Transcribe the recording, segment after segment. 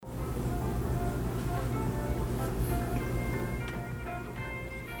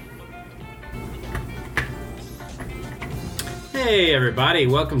Hey everybody,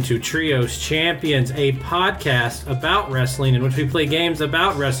 welcome to Trios Champions, a podcast about wrestling in which we play games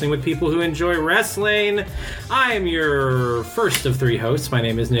about wrestling with people who enjoy wrestling. I am your first of three hosts. My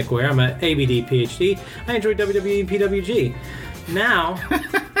name is Nick Ware. I'm an ABD PhD. I enjoy WWE and PWG. Now,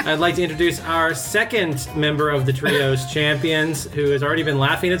 I'd like to introduce our second member of the Trios Champions, who has already been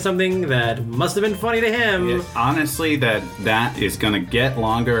laughing at something that must have been funny to him. Honestly, that is going to get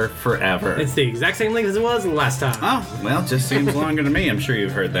longer forever. It's the exact same length as it was last time. Oh, well, just seems longer to me. I'm sure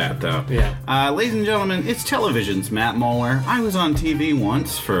you've heard that, though. Yeah. Ladies and gentlemen, it's television's Matt Moeller. I was on TV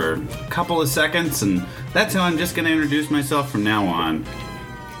once for a couple of seconds, and that's how I'm just going to introduce myself from now on.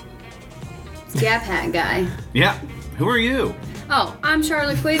 Gap Hat Guy. Yeah. Who are you? Oh, I'm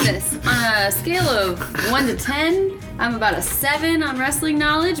Charlotte Cuevas. On a scale of 1 to 10, I'm about a 7 on wrestling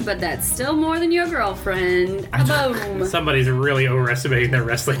knowledge, but that's still more than your girlfriend. Boom. Somebody's really overestimating their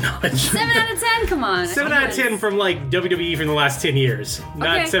wrestling knowledge. 7 out of 10, come on. 7 out of 10 from like WWE from the last 10 years.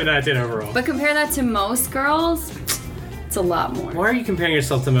 Not Okay. 7 out of 10 overall. But compare that to most girls, it's a lot more. Why are you comparing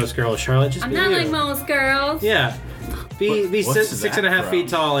yourself to most girls, Charlotte? Just I'm be not you. like most girls. Yeah. Be What's six that and a half from? feet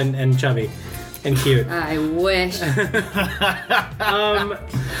tall and chubby. And cute. I wish.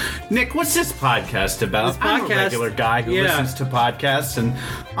 Nick, what's this podcast about? This I'm a podcast- regular guy who yeah. listens to podcasts, and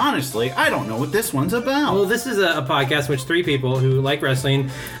honestly, I don't know what this one's about. Well, this is a podcast in which three people who like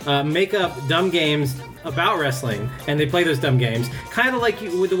wrestling make up dumb games about wrestling, and they play those dumb games, kind of like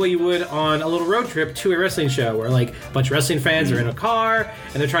the way you would on a little road trip to a wrestling show, where like a bunch of wrestling fans are in a car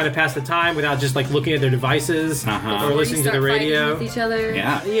and they're trying to pass the time without just like looking at their devices or listening to the radio. With each other.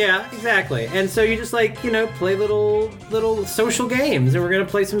 Yeah. Yeah, exactly. And so you just like, play little social games, and we're going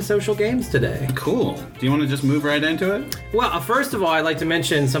to play some social games today. Cool. Do you want to just move right into it? Well, first of all, I'd like to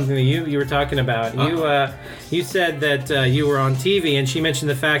mention something that you were talking about. You said that you were on TV, and she mentioned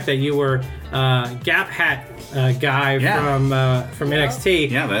the fact that you were Gap Hat guy from NXT.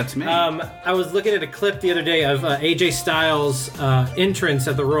 Yeah, that's me. I was looking at a clip the other day of AJ Styles' entrance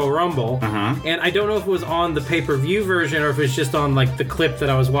at the Royal Rumble, and I don't know if it was on the pay-per-view version or if it's just on like the clip that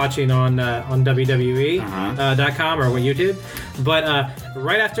I was watching on WWE.com or YouTube. But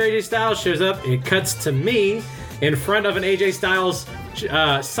right after AJ Styles shows up, it cuts to me in front of an AJ Styles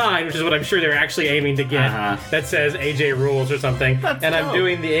sign, which is what I'm sure they're actually aiming to get, that says AJ Rules or something. That's and I'm dope.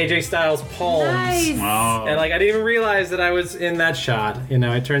 doing the AJ Styles palms. Nice. Oh. And like I didn't even realize that I was in that shot.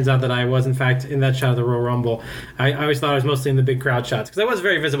 It turns out that I was in fact in that shot of the Royal Rumble. I always thought I was mostly in the big crowd shots because I was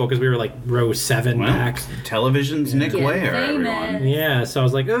very visible because we were like row 7 back. Television's Nick Get Ware, famous. everyone. Yeah, so I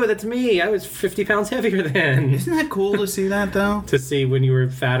was like, oh, that's me. I was 50 pounds heavier then. Isn't that cool to see that, though? To see when you were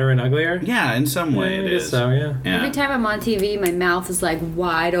fatter and uglier. Yeah, in some way I it guess is. so, yeah. Every time I'm on TV, my mouth is like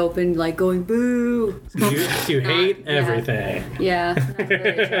wide open, like going boo. You hate Yeah. everything. Yeah, not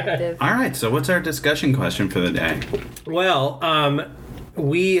very attractive. All right, so what's our discussion question for the day? Well,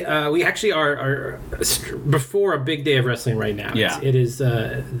 we actually are before a big day of wrestling right now. Yeah. It is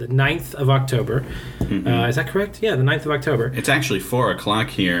the 9th of October. Is that correct? Yeah, the 9th of October. It's actually 4 o'clock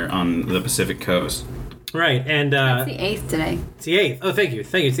here on the Pacific Coast. Right, and It's the 8th today. it's the 8th. Oh, thank you.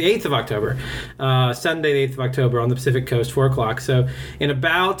 It's the 8th of October. Sunday, the 8th of October on the Pacific Coast, 4 o'clock. So in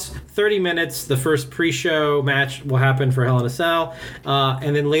about 30 minutes, the first pre-show match will happen for Hell in a Cell.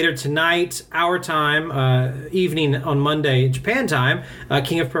 And then later tonight, our time, evening on Monday, Japan time,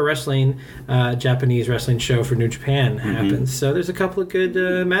 King of Pro Wrestling, Japanese wrestling show for New Japan happens. So there's a couple of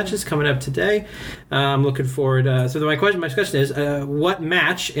good matches coming up today. I'm looking forward. So my question is, what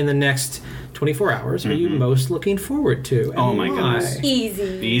match in the next 24 hours are you most looking forward to? And Oh my why? goodness. Easy.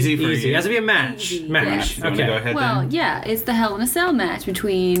 Easy for Easy. you. It has to be a match. Easy. Match. You wanna go Okay. ahead Well, then? yeah, it's the Hell in a Cell match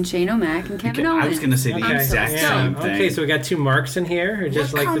between Shane O'Mac and Kevin Okay, Owens. I was going to say the Okay. exact Yeah. same thing. Okay, so we got 2 marks in here, or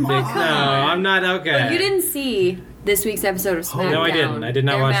just Well, like the come big. on. No, I'm not okay. You didn't see this week's episode of SmackDown. No, I didn't. I did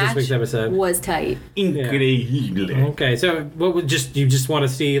not Their watch this match week's episode. Was tight. Incredible. Okay, so what would you just want to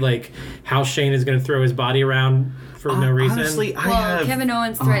see like how Shane is going to throw his body around for no reason? Honestly, I Well, have... Kevin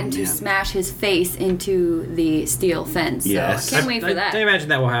Owens threatened to man. smash his face into the steel fence. Yes. So I can't wait for that. I imagine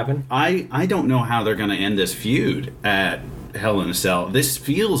that will happen. I don't know how they're going to end this feud at Hell in a Cell. This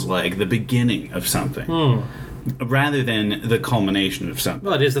feels like the beginning of something. Rather than the culmination of something.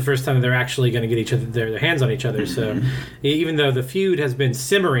 Well, it is the first time they're actually going to get their hands on each other. So, even though the feud has been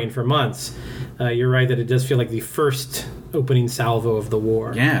simmering for months, you're right that it does feel like the first opening salvo of the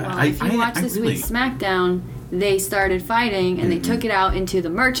war. Yeah, Well, if you watch this really, week's SmackDown, they started fighting and they took it out into the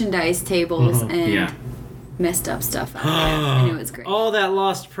merchandise tables and yeah. messed up stuff out there. And it was great. All that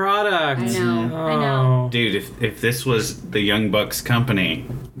lost product. I know. Oh. I know. Dude, if this was the Young Bucks company,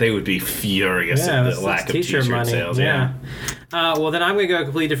 they would be furious Yeah, at that's the lack of t-shirt t-shirt money. sales. Yeah. Well, then I'm going to go a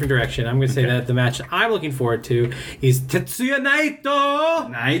completely different direction. I'm going to say that the match I'm looking forward to is Tetsuya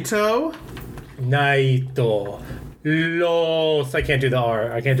Naito. Naito. Los. I can't do the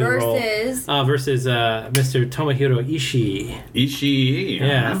R. I can't do the roll. Versus Mr. Tomohiro Ishii. Ishii.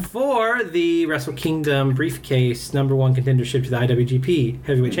 Yeah. For the Wrestle Kingdom briefcase #1 contendership to the IWGP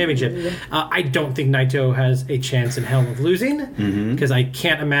Heavyweight Championship. I don't think Naito has a chance in hell of losing because I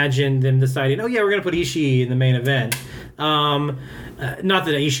can't imagine them deciding, oh yeah, we're going to put Ishii in the main event. Not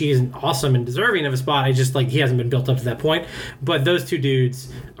that Ishii isn't awesome and deserving of a spot. I just he hasn't been built up to that point. But those two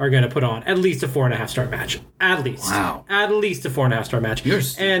dudes are going to put on at least a 4.5-star match. At least. Wow. At least a 4.5-star match. You're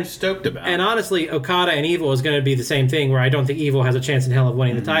stoked about it. And honestly, Okada and Evil is going to be the same thing where I don't think Evil has a chance in hell of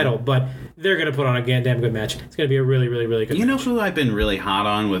winning the title, but they're going to put on a damn good match. It's going to be a really, really, really good match. You know who I've been really hot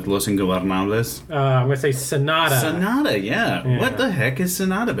on with Los Ingobernables? I'm going to say Sonata. Sonata, yeah. What the heck has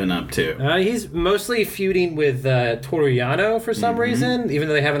Sonata been up to? He's mostly feuding with Toru Yano for some reason, even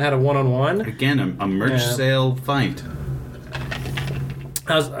though they haven't had a one-on-one. Again, a merch sale fight.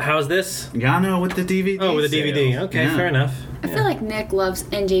 How's this? Yano with the DVD. Oh, with the DVD. Okay, fair enough. I feel like Nick loves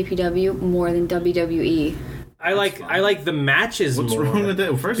NJPW more than WWE. I like the matches What's more. wrong with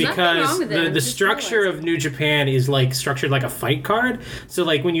it? First, because with it. the structure of New Japan is structured like a fight card. So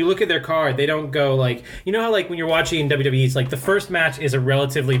when you look at their card, they don't go you know how when you're watching WWE, it's the first match is a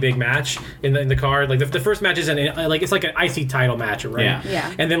relatively big match in the card. The first match isn't it's like an IC title match, right?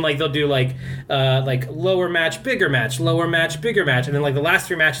 Yeah. And then they'll do lower match, bigger match, lower match, bigger match, and then the last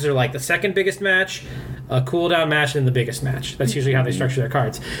 3 matches are the second biggest match, a cool down match, and the biggest match. That's usually how they structure their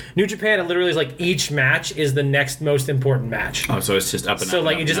cards. New Japan, it literally is each match is the next most important match. Oh, so it's just up and up. So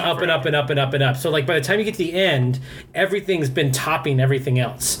it just up and up and up and up and up. So by the time you get to the end, everything's been topping everything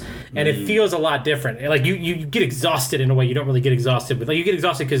else, and it feels a lot different. You get exhausted in a way you don't really get exhausted with. You get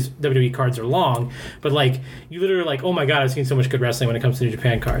exhausted because WWE cards are long, but you literally oh my god, I've seen so much good wrestling when it comes to New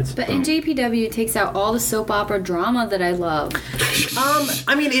Japan cards. But in JPW, takes out all the soap opera drama that I love.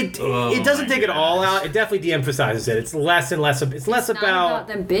 I mean it doesn't take it all out. It definitely de-emphasizes it. It's less and less. It's less about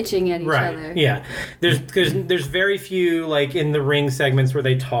them bitching at each other. Yeah. There's very few in the ring segments where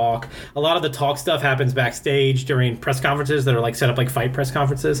they talk. A lot of the talk stuff happens backstage during press conferences that are set up fight press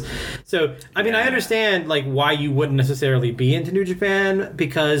conferences. So I mean I understand why you wouldn't necessarily be into New Japan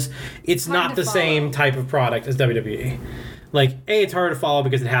because it's not the same type of product as WWE. A, it's hard to follow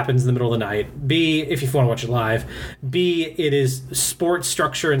because it happens in the middle of the night. B, if you want to watch it live. B, it is sports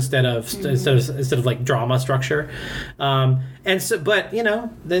structure instead of drama structure. And so, but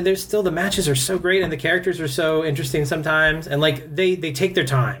there's still the matches are so great and the characters are so interesting sometimes, and they take their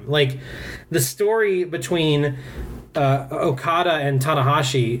time. The story between Okada and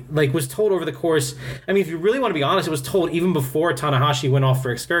Tanahashi was told over the course. I mean, if you really want to be honest, it was told even before Tanahashi went off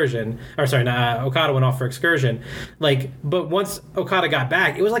for excursion. Okada went off for excursion. But once Okada got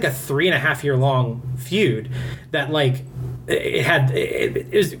back, it was a 3.5-year long feud that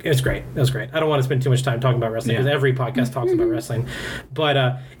it was great. It was great. I don't want to spend too much time talking about wrestling because every podcast talks about wrestling,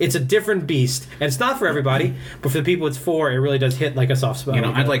 but it's a different beast, and it's not for everybody. But for the people it's for, it really does hit a soft spot.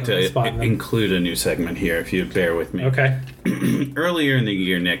 I'd like to include a new segment here if you'd bear with me. Okay. Earlier in the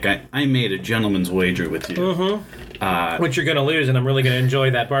year, Nick, I made a gentleman's wager with you. Mm-hmm. Which you're going to lose, and I'm really going to enjoy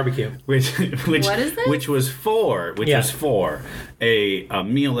that barbecue. What is this? Which was for a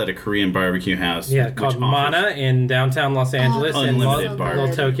meal at a Korean barbecue house. Yeah, called Mana in downtown Los Angeles and unlimited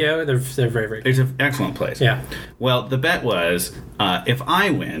Little Tokyo. They're very, very good. It's an excellent place. Yeah. Well, the bet was if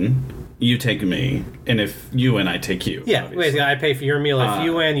I win, you take me, and if you win, I take you. Yeah, wait, I pay for your meal if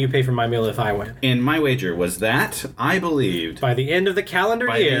you win, you pay for my meal if I win. And my wager was that I believed by the end of the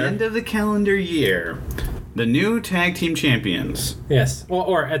calendar year, the new tag team champions. Yes,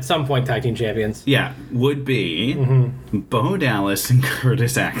 or at some point tag team champions. Yeah, would be Bo Dallas and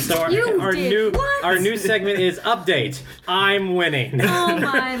Curtis Axel. So our new segment is update. I'm winning. Oh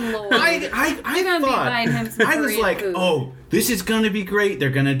my lord! I thought be buying him some I was Korean food. oh, this is gonna be great. They're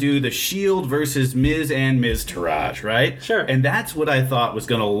gonna do the Shield versus Miz and Miz Taraj, right? Sure. And that's what I thought was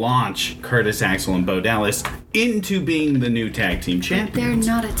gonna launch Curtis Axel and Bo Dallas into being the new tag team champions.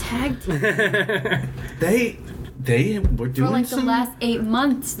 They're not a tag team. They were doing the last 8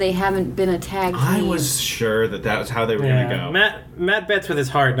 months, they haven't been a tag team. I was sure that was how they were going to go. Matt bets with his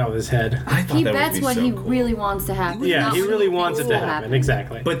heart, not with his head. I thought He that bets would be what so he cool. really wants to happen. Yeah, not he what really thinks wants it to will happen.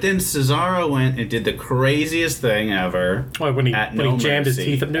 Exactly. But then Cesaro went and did the craziest thing ever. What, when he at when he No jammed his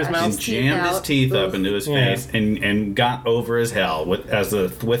Mercy. teeth up into his Gosh, mouth? And jammed his out. teeth up Ugh. into his Yeah. face and got over as hell with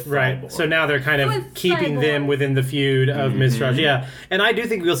Right. Cyborg. So now they're kind of With keeping Cyborg. them within the feud of Miz Taraj. Yeah. And I do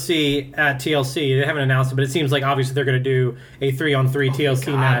think we'll see at TLC, they haven't announced it, but it seems like obviously they're going to do a 3-on-3 TLC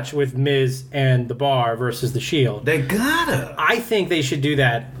God. match with Miz and The Bar versus The Shield. They gotta. I think they should do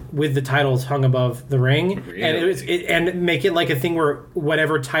that with the titles hung above the ring, Really? and make it like a thing where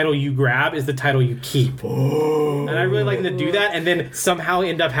whatever title you grab is the title you keep. And I really like them to do that, and then somehow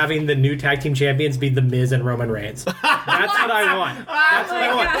end up having the new tag team champions be The Miz and Roman Reigns. That's what I want. That's what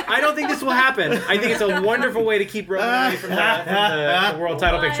I want. I don't think this will happen. I think it's a wonderful way to keep Roman away from the world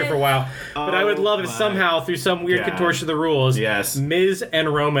title picture for a while. But I would love if somehow, through some weird God. contortion of the rules, Yes. Miz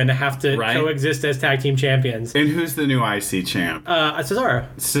and Roman have to Right. coexist as tag team champions. And who's the new IC champ? Cesaro.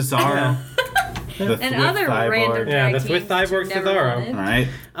 Cesaro. The And Thwith other Cyborg. random Yeah, tag that's with teams that Cyborg you've never Cesaro. wanted. Right?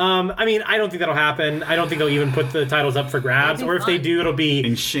 I mean, I don't think that'll happen. I don't think they'll even put the titles up for grabs. That'd be Or if they fun. do, it'll be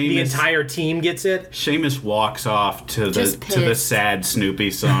And the Sheamus- entire team gets it. Sheamus walks off to Just the pissed. sad Snoopy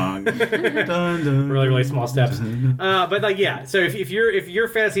song. Dun, dun, Really, really small steps. But like, yeah. So if your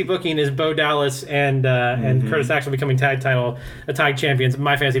fantasy booking is Bo Dallas and Curtis Axel becoming tag champions,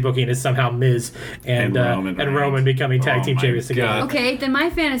 my fantasy booking is somehow Miz and And Roman becoming tag Oh team my champions together. God. Okay, then my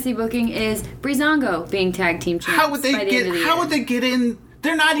fantasy booking is Breezango being tag team champions. How would they by the end of the get? How year. would they get in?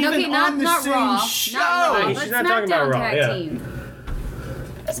 They're not even Okay, not on the not same Raw, show. not Raw, She's but not talking about SmackDown Raw, tag yeah. team.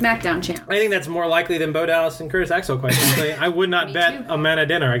 SmackDown champ. I think that's more likely than Bo Dallas and Curtis Axel, quite frankly. I would not Me bet too. a man at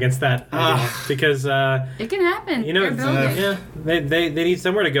dinner against that idea, because It can happen. you know, They're it's, building. they need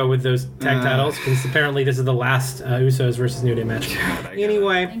somewhere to go with those tag titles, because apparently this is the last Usos versus New Day match.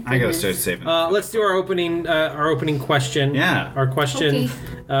 Anyway, I gotta start saving. let's do our opening question. Yeah. Our question Okay.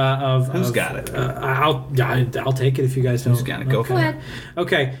 of Who's got it? I'll take it if you guys don't. Who's got it? Go Go for it. ahead.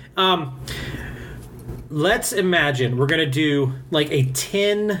 Okay. Let's imagine we're gonna do like a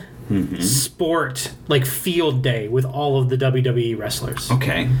 10 sport like field day with all of the WWE wrestlers.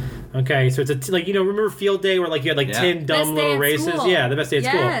 Okay. Okay, so it's like, remember Field Day where like you had like Yeah. 10 dumb Best day little at races? school. Yeah, the best day at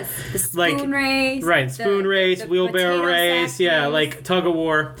Yes, school. the spoon race. Right, spoon race, the wheelbarrow potato race, sack yeah, race. like tug of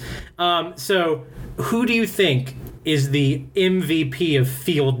war. So who do you think is the MVP of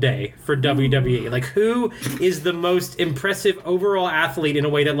Field Day for WWE? Like, who is the most impressive overall athlete in a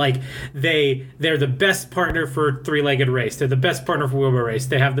way that like they're the best partner for three-legged race, they're the best partner for wheelbarrow race,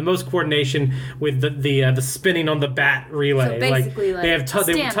 they have the most coordination with the spinning on the bat relay. So basically, like they have tug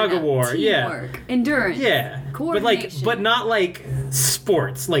stamina, of war, yeah. teamwork, endurance, Yeah, coordination. but not like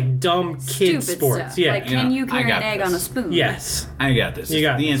sports, like dumb kid Stupid sports. stuff. Yeah. Like, can you I carry got an egg this. on a spoon? Yes. I got this. You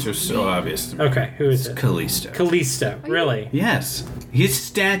got the this. answer's so obvious. Okay. Who is it? Kalisto. Kalisto. Really? Yes, his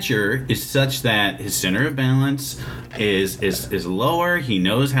stature is such that his center of balance is lower. He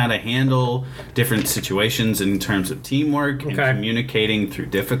knows how to handle different situations in terms of teamwork and Okay. communicating through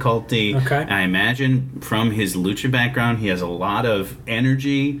difficulty. Okay. I imagine from his lucha background, he has a lot of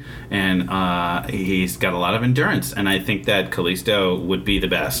energy and he's got a lot of endurance. And I think that Kalisto would be the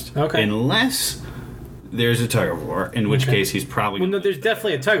best. Okay. Unless there's a tug of war, in which Okay. case he's probably. Well, no, there's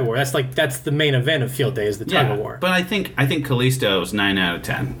definitely a tug of war. That's the main event of Field Day is the tug of war. But I think Kalisto's 9 out of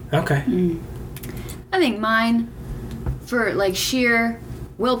 10. Okay. I think mine, for like sheer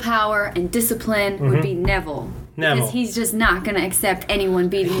willpower and discipline, would be Neville. Mm-hmm. Neville. Because he's just not going to accept anyone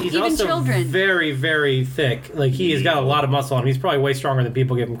beating him, He's even also children. very, very thick. Like he has got a lot of muscle on him. He's probably way stronger than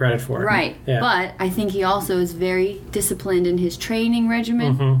people give him credit for. Right. Yeah. But I think he also is very disciplined in his training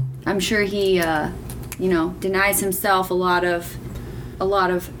regimen. Mm-hmm. I'm sure he, denies himself a lot of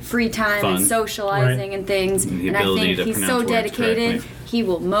free time Fun. and socializing Right. and things. The And I ability think to he's so pronounce words dedicated. correctly. He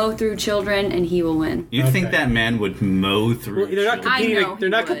will mow through children and he will win. You think Okay. that man would mow through? Well, they're not children? competing. I know They're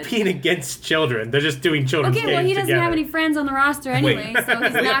he not would. competing against children. They're just doing children's Okay, games well, he doesn't together. have any friends on the roster anyway, so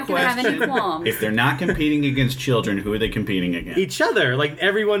he's not going to have any Question. qualms. If they're not competing against children, who are they competing against? Each other. Like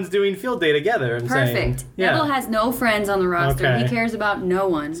everyone's doing Field Day together. I'm saying. Perfect. Yeah. Neville has no friends on the roster. Okay. He cares about no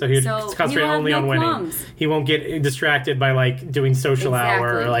one. So he'd he concentrate will have only no on winning. qualms. He won't get distracted by like doing social hour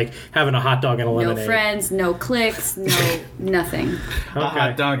or Exactly. like having a hot dog and a No lemonade. friends, no clicks, no nothing. A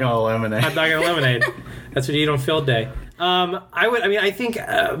hot dog on lemonade. Hot dog and a lemonade. That's what you eat on Field Day. I think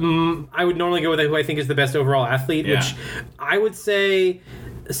I would normally go with who I think is the best overall athlete, Yeah. which I would say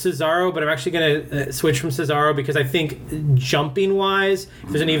Cesaro, but I'm actually going to switch from Cesaro because I think jumping-wise, if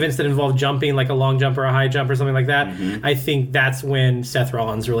there's any events that involve jumping, like a long jump or a high jump or something like that, I think that's when Seth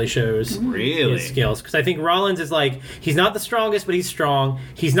Rollins really shows his skills. Because I think Rollins is like, he's not the strongest, but he's strong.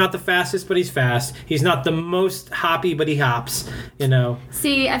 He's not the fastest, but he's fast. He's not the most hoppy, but he hops, you know.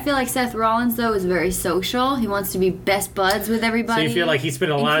 See, I feel like Seth Rollins, though, is very social. He wants to be best buds with everybody. So you feel like he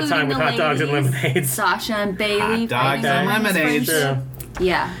spent a lot of time with hot dogs and lemonades. Sasha and Bailey. Hot dogs and lemonades.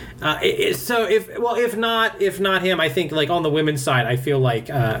 Yeah. So if not him, I think like on the women's side, I feel like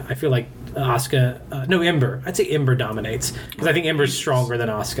Asuka, Ember. I'd say Ember dominates because I think Ember's stronger than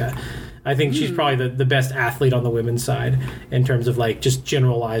Asuka. I think she's probably the best athlete on the women's side in terms of like just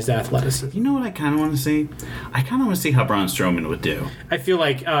generalized athleticism. You know what I kind of want to see? I kind of want to see how Braun Strowman would do. I feel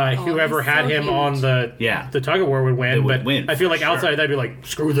like whoever had him huge. on the tug of war would win. Would win, I feel like sure. outside that'd be like,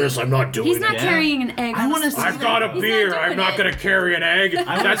 screw this, I'm not doing it. He's not carrying an egg. I want to see. I've got a beer. I'm not going to carry an egg.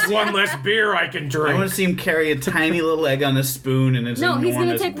 That's one less beer I can drink. I want to see him carry a tiny little egg on a spoon and it's No, he's gonna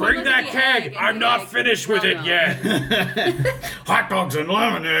enormous. take one Bring look that at the keg. egg and I'm be not like, finished with it no. yet. Hot dogs and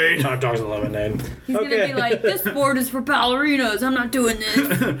lemonade. Hot dogs and lemonade. He's gonna be like, this sport is for ballerinos. I'm not doing this.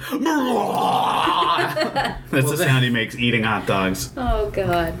 That's the sound he makes eating hot dogs. Oh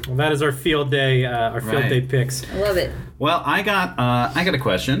God, Well, that is our field day. Field day picks. I love it. Well, I got a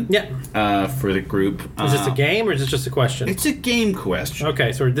question. Yeah. For the group. Is this a game or is this just a question? It's a game question.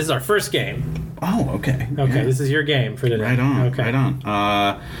 Okay, so this is our first game. Oh, okay. Okay, Yeah. this is your game for today. Right on. Okay. Right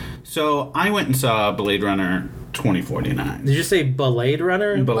on. So I went and saw Blade Runner 2049. Did you say Blade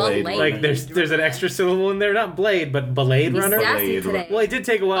Runner? Blade. Like there's an extra syllable in there, not Blade, but Blade He's Runner. sassy today. Well, it did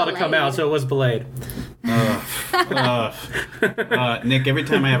take a while to come out, so it was Blade. Nick, every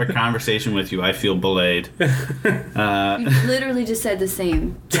time I have a conversation with you, I feel belayed. You literally just said the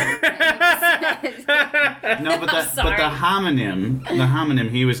same. No, but the homonym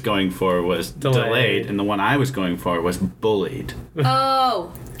he was going for was delayed, and the one I was going for was bullied.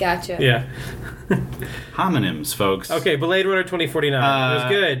 Oh, gotcha. Yeah. Homonyms, folks. Okay, Blade Runner 2049. It was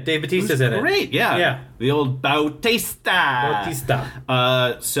good. Dave Bautista's in it. Great, yeah. Yeah. The old Bautista.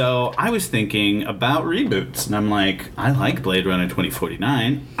 So I was thinking about reboots, and I'm like, I like Blade Runner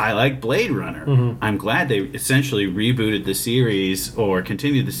 2049. I like Blade Runner. Mm-hmm. I'm glad they essentially rebooted the series or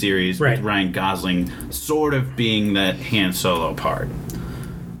continued the series with Ryan Gosling sort of being the Han Solo part.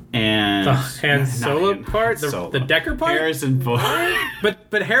 And The Han Solo part? The Decker part? Harrison Ford.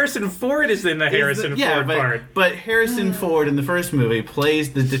 But Harrison Ford is in the Harrison Ford part. But Harrison Ford in the first movie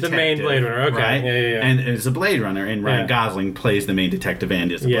plays the detective. The main Blade Runner, okay. Right? Yeah. And is a Blade Runner, and Ryan Gosling plays the main detective and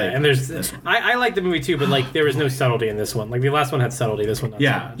is a Blade Runner. And there's... I like the movie too, but like there was no subtlety in this one. Like the last one had subtlety, this one not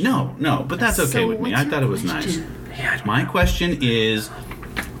so much. No, but that's okay So with me. what's I thought it was your nice. question? Yeah, My question is,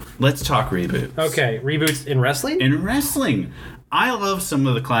 let's talk reboots. Okay, reboots in wrestling? In wrestling, I love some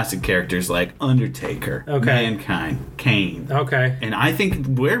of the classic characters like Undertaker, Mankind, Kane. Okay. And I think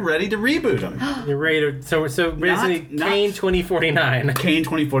we're ready to reboot them. You're ready to... So basically, Kane 2049. Kane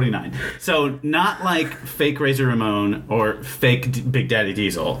 2049. So not like fake Razor Ramon or fake Big Daddy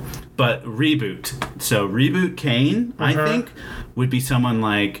Diesel, but reboot. So reboot Kane, I think, would be someone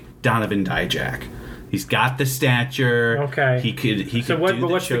like Donovan Dijak. He's got the stature. Okay. He could. So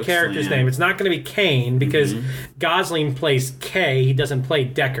what's the character's name? It's not going to be Kane because Gosling plays K. He doesn't play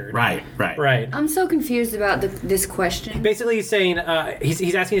Deckard. Right. I'm so confused about this question. Basically, he's saying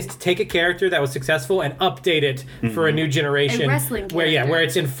he's asking us to take a character that was successful and update it for a new generation. A wrestling character. Where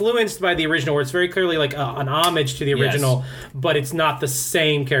it's influenced by the original, where it's very clearly like an homage to the original, but it's not the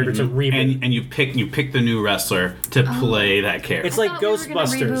same character. It's a reboot. And you pick the new wrestler to play that character. It's like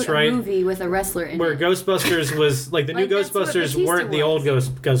Ghostbusters, right? A movie with a wrestler in Where it. Ghostbusters was like the new Like, that's what Ghostbusters Batista weren't the old was.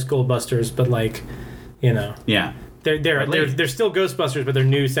 Ghostbusters, but like, you know, Yeah. they're still Ghostbusters, but they're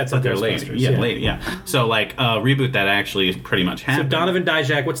new sets of They're Ghostbusters. later. Later. Yeah. So like reboot that actually pretty much So happened. Donovan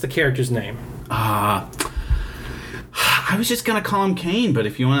Dijak, what's the character's name? I was just gonna call him Kane, but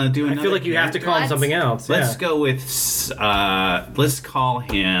if you want to do another, I feel like you have to call him What? something else. Let's go with let's call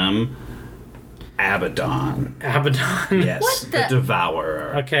him Abaddon. Abaddon. Yes, What the the-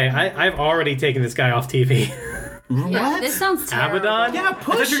 Devourer. Okay, I've already taken this guy off TV. Yeah, this sounds terrible. Abaddon? Yeah, I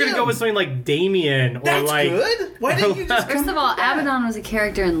thought push you were gonna him. go with something like Damien or That's like. good. Why didn't you just First of all, Abaddon was a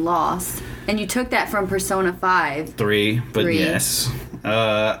character in Lost, and you took that from Persona 5. 3? But 3. yes.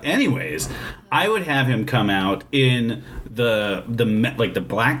 Anyways, I would have him come out in the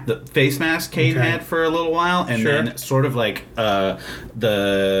face mask Kane Okay. had for a little while, and Sure. then sort of like the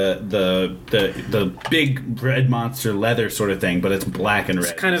big red monster leather sort of thing, but it's black and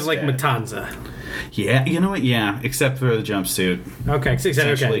red. Kind of like instead. Matanza. Yeah, you know what? Yeah, except for the jumpsuit. Okay,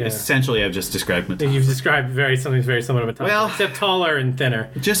 Essentially, I've just described Matata. You've described something very similar to Matata, Well, except taller and thinner.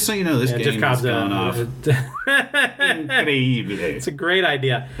 Just so you know, this game Jeff is Cobb's going off. It's a great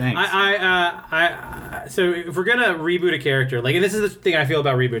idea. Thanks. So if we're gonna reboot a character, like, and this is the thing I feel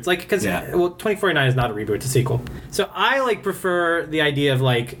about reboots, like, because 2049 is not a reboot; it's a sequel. So I prefer the idea of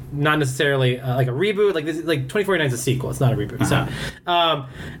not necessarily like a reboot, like 2049 is a sequel; it's not a reboot. So,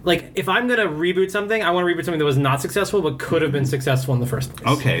 if I'm gonna reboot something, I want to reboot something that was not successful but could have been successful in the first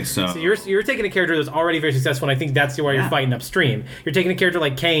place. Okay, so you're taking a character that's already very successful, and I think that's why you're fighting upstream. You're taking a character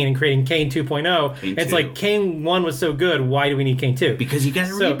like Kane and creating Kane 2.0. It's like Kane 1 was so good, why do we need Kane 2? Because you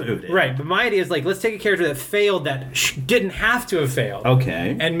gotta reboot it. Right, but my idea is let's take a character that failed that didn't have to have failed.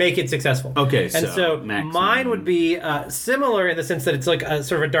 Okay. And make it successful. Okay, and so mine would be similar in the sense that it's like a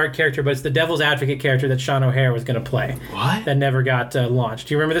sort of a dark character, but it's the devil's advocate character that Sean O'Hare was going to play. What? That never got launched.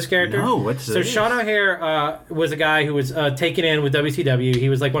 Do you remember this character? No, what's this? So Sean O'Hare was a guy who was taken in with WCW. He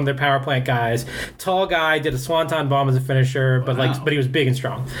was like one of their power plant guys. Tall guy, did a swanton bomb as a finisher, but he was big and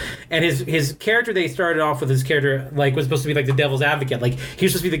strong. And his character they started off with, his character was supposed to be like the devil's advocate. Like, he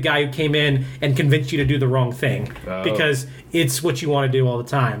was supposed to be the guy who came in and convinced you to do the wrong thing because it's what you want to do all the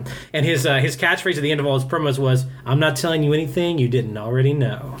time. And his catchphrase at the end of all his promos was, "I'm not telling you anything you didn't already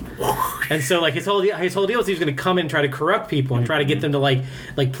know." And so his whole deal is he was going to come in and try to corrupt people and try to get them to like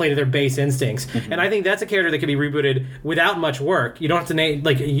play to their base instincts. And I think that's a character that could be rebooted without much work. You don't have to name,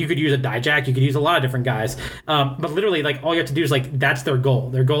 you could use a Dijak, you could use a lot of different guys, but literally all you have to do is that's their goal.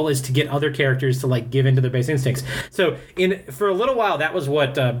 Their goal is to get other characters to give into their base instincts. So for a little while that was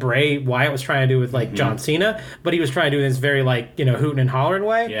what Bray Wyatt was trying to do with John Cena, but he was trying to do this very hooting and hollering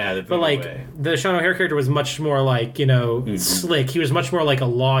way. Yeah, but way. The Sean O'Hare character was much more slick. He was much more like a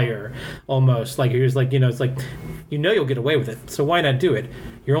lawyer almost. He was it's you'll get away with it, so why not do it?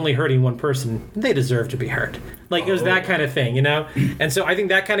 You're only hurting one person. They deserve to be hurt. It was that kind of thing, And so I think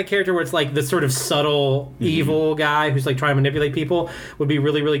that kind of character where it's the sort of subtle evil guy who's trying to manipulate people would be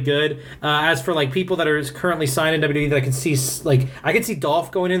really, really good. As for people that are currently signed in WWE that I can see, I could see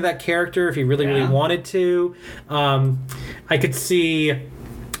Dolph going into that character if he really, really wanted to. I could see...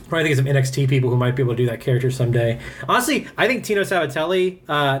 I think of some NXT people who might be able to do that character someday. Honestly, I think Riddick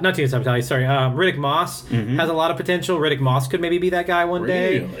Moss has a lot of potential. Riddick Moss could maybe be that guy one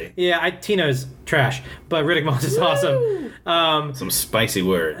day. Really? Yeah, Tino's trash, but Riddick Moss is awesome. Some spicy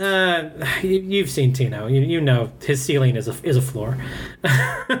words. You've seen Tino. You know his ceiling is a floor.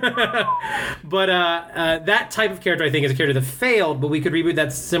 But that type of character, I think, is a character that failed, but we could reboot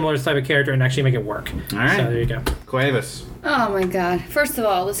that similar type of character and actually make it work. All right. So there you go. Cuevas. Oh my god. First of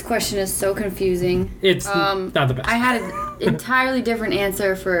all, this question is so confusing. It's not the best. I had an entirely different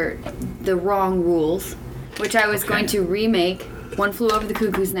answer for the wrong rules, which I was going to remake One Flew Over the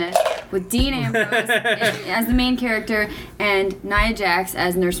Cuckoo's Nest with Dean Ambrose as the main character and Nia Jax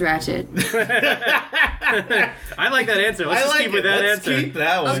as Nurse Ratched. I like that answer. Let's just keep with that answer. Keep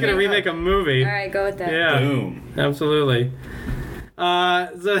that one. I was going to remake a movie. All right, go with that. Yeah. Boom. Absolutely.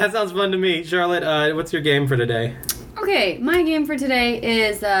 So that sounds fun to me. Charlotte, what's your game for today? Okay, my game for today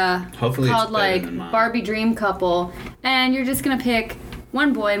is Hopefully it's called better than mine. Barbie Dream Couple, and you're just gonna pick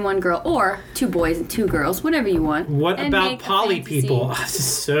one boy and one girl, or two boys and two girls, whatever you want. What and about make a poly fantasy- people? This is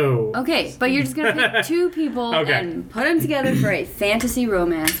so... Okay, but you're just gonna pick two people Okay. and put them together for a fantasy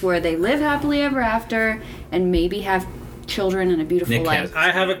romance where they live happily ever after and maybe have children and a beautiful Nick life. has-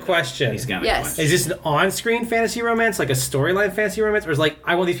 I have a question. He's got a Yes. question. Is this an on-screen fantasy romance, like a storyline fantasy romance, or is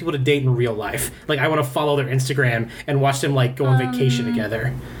I want these people to date in real life? I want to follow their Instagram and watch them go on vacation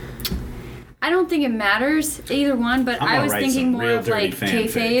together. I don't think it matters either one, but I'm I gonna was write thinking some more real of dirty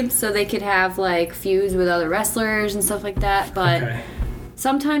kayfabe, so they could have feuds with other wrestlers and stuff like that. But Okay.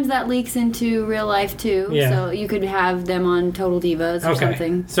 sometimes that leaks into real life too. Yeah. So you could have them on Total Divas or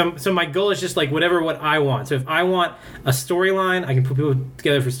something. So my goal is just what I want. So if I want a storyline, I can put people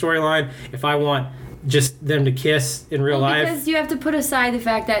together for storyline. If I want just them to kiss in real life. Because you have to put aside the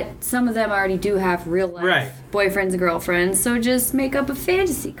fact that some of them already do have real life Right. boyfriends and girlfriends, so just make up a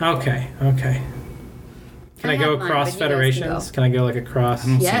fantasy. Okay. Can I go have mine, across but you guys can federations? go. Can I go across?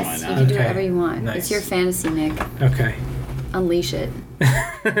 don't see Yes, why you not. can do Okay. whatever you want. Nice. It's your fantasy, Nick. Okay. Unleash it.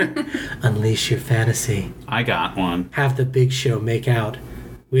 Unleash your fantasy. I got one. Have the Big Show make out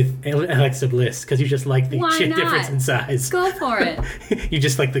with Alexa Bliss because you just like the Why not? difference in size. Go for it. You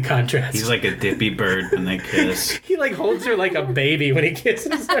just like the contrast. He's like a dippy bird when they kiss. He holds her like a baby when he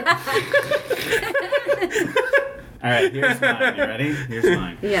kisses her. All right, here's mine. You ready? Here's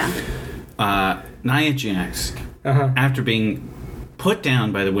mine. Yeah. Nia Jax, Uh-huh. after being put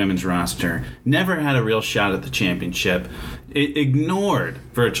down by the women's roster, never had a real shot at the championship. ignored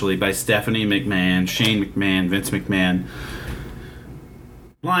virtually by Stephanie McMahon, Shane McMahon, Vince McMahon,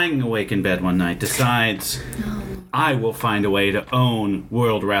 lying awake in bed one night, decides, I will find a way to own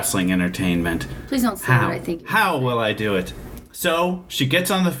World Wrestling Entertainment. Please don't say what I think. How will I do it? So she gets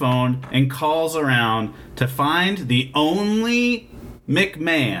on the phone and calls around to find the only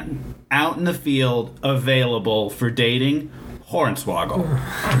McMahon out in the field available for dating, Hornswoggle.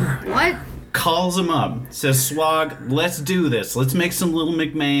 What? Calls him up, says, Swag, let's do this. Let's make some little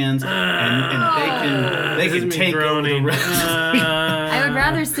McMahons, and they can take over the rest. I would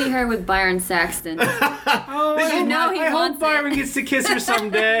rather see her with Byron Saxton. I know he hope wants Byron it. gets to kiss her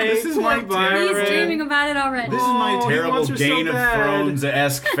someday. This is Poor my Byron. He's dreaming about it already. This is my Oh, he terrible wants her so Game of bad.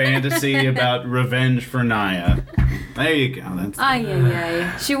 Thrones-esque fantasy about revenge for Naya. There you go. That's Ay, ay,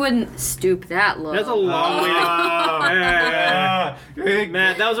 ay. She wouldn't stoop that low. That's a long way to Oh,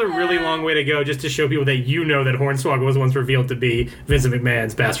 Matt, that was a really long way to go just to show people that you know that Hornswoggle was once revealed to be Vincent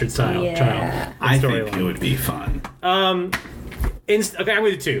McMahon's bastard child. I think Storyline. it would be fun. Okay, I'm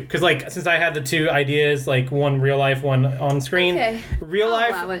with you too, because since I had the two ideas, one real life, one on screen. Okay. Real I'll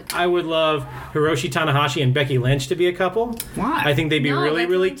life, allow it. I would love Hiroshi Tanahashi and Becky Lynch to be a couple. Why? I think they'd be No, really,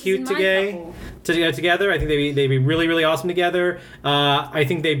 Becky really Lynch is cute my couple. together. I think they'd be really, really awesome together. I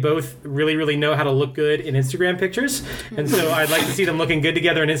think they both really, really know how to look good in Instagram pictures, and so I'd like to see them looking good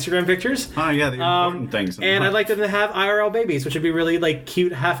together in Instagram pictures. Oh, yeah, the important things. And I'd like them to have IRL babies, which would be really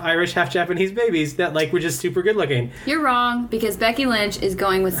cute, half Irish, half Japanese babies that were just super good looking. You're wrong, because Becky Lynch is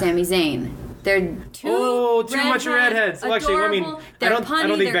going with Sami Zayn. They're too much redheads. Well, actually, I mean, adorable, I they're don't punny,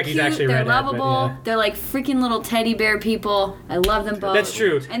 think they're Becky's cute, actually a they're redhead, but lovable. yeah. They're like freaking little teddy bear people. I love them both. That's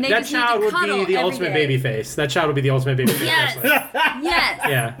true. And they that just need child to would cuddle be the every ultimate day. baby face. That child would be the ultimate baby face. Yes. Yes.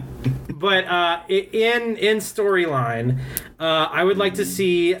 Yeah. But in storyline, I would like to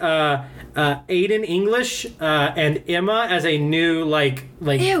see Aiden English and Emma as a new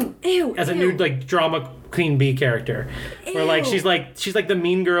Ew. as a new drama queen bee character, where Ew. she's like the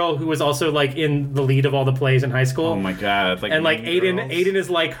mean girl who was also in the lead of all the plays in high school. Oh my god! And Aiden is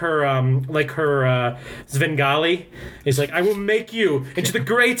like her Svengali. He's like, I will make you into the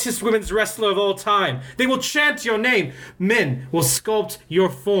greatest women's wrestler of all time. They will chant your name. Men will sculpt your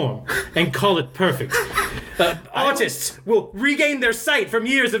form and call it perfect. Artists will regain their sight from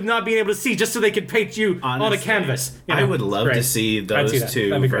years of not being able to see, just so they can paint you on a Honestly, canvas. You I know, would love great. to see I'd those see that. two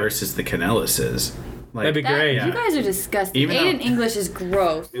That'd be great. versus the Canellises. That'd be great. You guys are disgusting. Even though- Aiden English is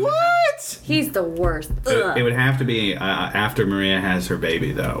gross. What? He's the worst. Ugh. It would have to be after Maria has her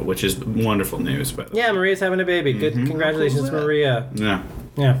baby, though, which is wonderful news. But Yeah, Maria's having a baby. Good, congratulations, Maria. yeah.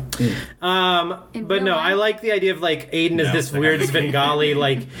 Yeah. In But real no, life? I like the idea of Aiden as No, this they weird haven't. Svengali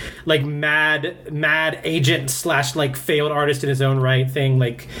mad agent slash failed artist in his own right thing.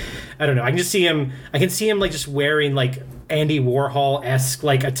 I don't know. I can see him just wearing Andy Warhol-esque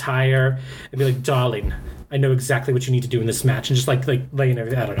attire and be like, darling, I know exactly what you need to do in this match, and just laying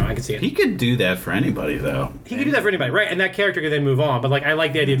everything. I don't know. I can see it. He could do that for anybody, though. He could do that for anybody, right? And that character could then move on. But I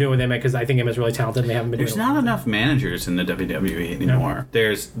like the idea of doing it with Emma because I think Emma's really talented. And they haven't been There's doing not enough managers in the WWE anymore.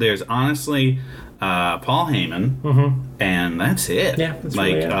 There's honestly Paul Heyman, and that's it. Yeah, that's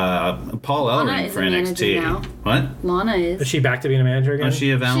really it. Paul Lana Ellering is for a manager NXT. now. What? Lana is. Is she back to being a manager again? Oh, is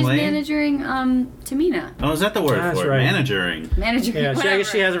she a She's valet? managing Tamina. Oh, is that the word That's for it? right. Managering. Manager. Yeah, I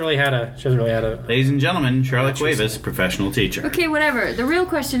guess she hasn't really had a. Ladies and gentlemen, Charlotte Interesting. Cuevas, professional teacher. Okay, whatever. The real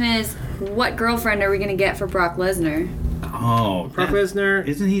question is, what girlfriend are we gonna get for Brock Lesnar? Oh, Brock Lesnar.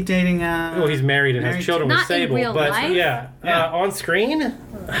 Isn't he dating? Well, he's married and has Married children to- with Not in Sable, real but life? yeah, Yeah. on screen.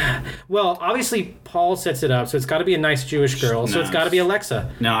 Well, obviously Paul sets it up, so it's got to be a nice Jewish girl. So No. it's got to be Alexa,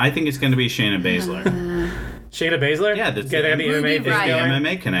 No, I think it's going to be Shayna Baszler. Shayna Baszler. Yeah, that's Get the Ruby MMA thing Riott. The going.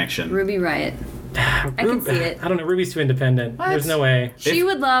 MMA connection. Ruby Riott. I can see it. I don't know. Ruby's too independent. What? There's no way. She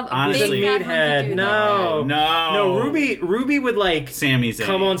would love a honestly- big fat Meathead. hunky dude No. No. Ruby would Sami Zayn.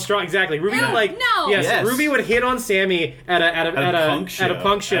 come on strong. Exactly. Ruby Ew, would no. Yes, Yes. Ruby would hit on Sammy at a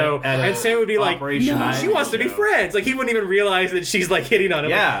punk show, At a and Sammy would be like, Operation No. she wants to be show. friends. He wouldn't even realize that she's hitting on him.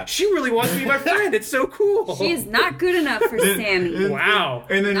 Yeah. She really wants to be my friend. It's so cool. like. She is not good enough for Sammy. Wow.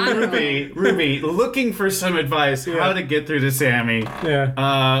 And then Not Ruby looking for some advice how to get through to Sammy.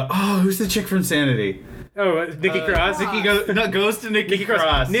 Yeah. Who's the chick from Sanity? Oh, Nikki Cross. Nikki goes to Nikki, Nikki Cross.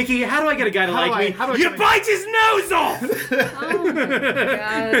 Cross. Nikki, how do I get a guy to How do like me? I- how do I You get a- bite his nose off. Oh my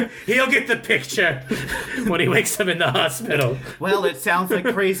god. He'll get the picture when he wakes up in the hospital. Well, it sounds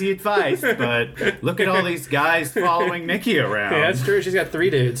like crazy advice, but look at all these guys following Nikki around. Yeah, that's true. She's got 3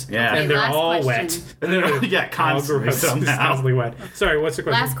 dudes. Yeah. And they're last all question. wet. And they're yeah, constantly gross. somehow. Constantly wet. Sorry, what's the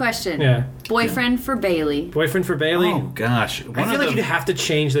question? Last question. Yeah. Boyfriend for Bailey. Boyfriend for Bailey? Oh gosh, I feel like you'd have to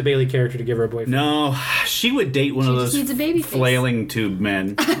change the Bailey character to give her a boyfriend. No, She would date one She of just those needs a baby face. flailing tube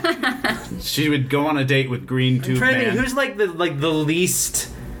men. She would go on a date with green tube trying to man. think, who's like the least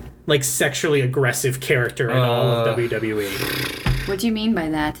like sexually aggressive character in all of WWE? What do you mean by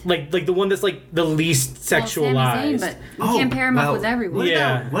that? Like the one that's like the least sexualized. Well, Sami Zayn, but you can't pair him up with everyone.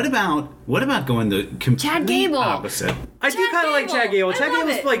 Yeah. What about going the complete Chad Gable. opposite? I do Chad kind of like Gable. Chad Gable. I Chad love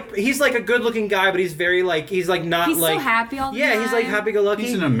Gable's it. like he's like a good-looking guy, but he's very like he's like not He's like so happy all the yeah, time. he's like happy-go-lucky.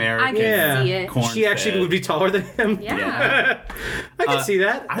 He's an I American. can Yeah. see it. Corn She actually fed. would be taller than him. Yeah. I can see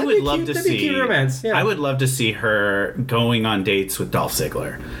that. I That'd would be love cute, to that'd be see. cute romance. Yeah. I would love to see her going on dates with Dolph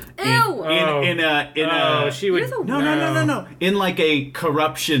Ziggler. Ew. In a she would. You're the No. In like a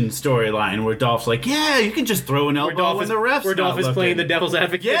corruption storyline where Dolph's like, yeah, you can just throw an Where elbow Dolph when is, the ref's where Dolph not is playing the looking. devil's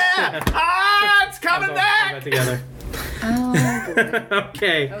advocate. Yeah! Ah, it's coming Put back! that together. Oh, boy.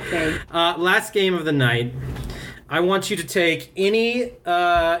 Okay. Okay. Last game of the night. I want you to take any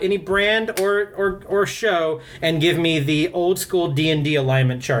brand or show and give me the old school D&D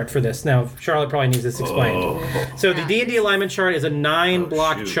alignment chart for this. Now, Charlotte probably needs this explained. So the D&D alignment chart is a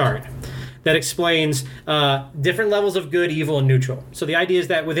 9-block shoot. chart that explains different levels of good, evil, and neutral. So the idea is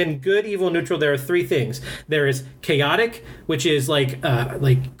that within good, evil, and neutral, there are 3 things. There is chaotic, which is like all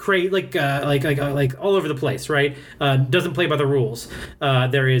over the place, right? Doesn't play by the rules.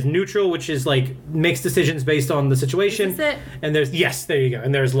 There is neutral, which is like makes decisions based on the situation. Is this it? And there's there you go.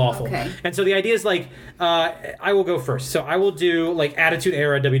 And there's lawful. Okay. And so the idea is like I will go first. So I will do like Attitude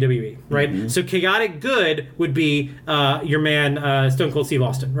Era WWE, right? Mm-hmm. So chaotic good would be your man Stone Cold Steve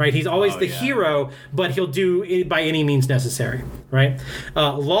Austin, right? He's always the hero, but he'll do it by any means necessary, right?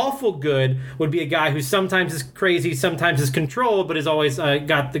 Lawful good would be a guy who sometimes is crazy, sometimes is controlled, but has always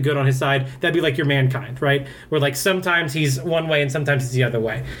got the good on his side. That'd be like your Mankind, right? Where like sometimes he's one way and sometimes he's the other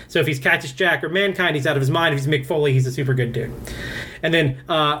way. So if he's Cactus Jack or Mankind, he's out of his mind. If he's Mick Foley, he's a super good dude. And then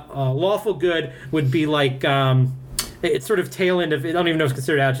lawful good would be like it's sort of tail end of I don't even know if it's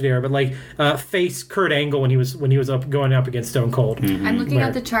considered Attitude Era, but like face Kurt Angle when he was going up against Stone Cold. I'm looking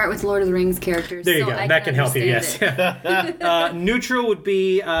at the chart with Lord of the Rings characters. There you so go. I That can help you. Yes. understand it. Neutral would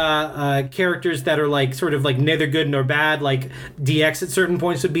be characters that are like sort of like neither good nor bad. Like DX at certain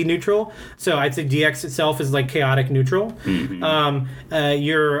points would be neutral. So I'd say DX itself is like chaotic neutral. Your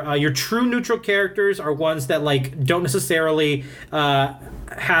true neutral characters are ones that like don't necessarily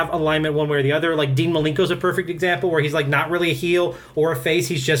have alignment one way or the other. Like Dean Malenko's a perfect example where he's like not really a heel or a face.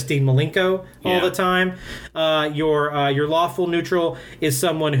 He's just Dean Malenko all the time. Your lawful neutral is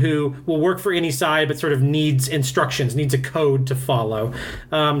someone who will work for any side but sort of needs instructions, needs a code to follow.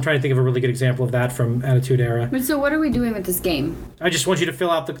 I'm trying to think of a really good example of that from Attitude Era. But so what are we doing with this game? I just want you to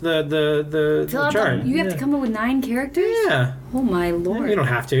fill out the Fill out chart. you have to come up with 9 characters? Yeah. Oh my lord. You don't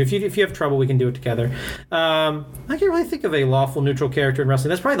have to. If you have trouble, we can do it together. I can't really think of a lawful neutral character in wrestling.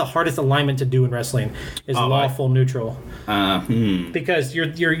 That's probably the hardest alignment to do in wrestling is lawful neutral. Because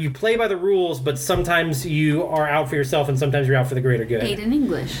you play by the rules, but sometimes you are out for yourself and sometimes you're out for the greater good. Aiden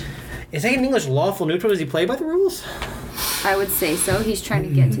English. Is Aiden English lawful neutral? Does he play by the rules? I would say so. He's trying to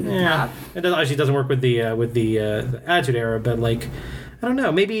get to the top. It actually doesn't work with the Attitude Era, but like I don't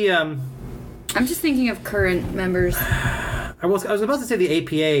know. Maybe I'm just thinking of current members. I was about to say the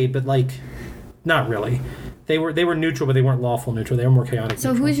APA, but like not really. They were neutral, but they weren't lawful neutral. They were more chaotic. So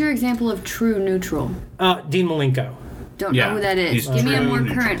neutral. who's your example of true neutral? Dean Malenko? Don't Yeah, know who that is. he's Give me a true more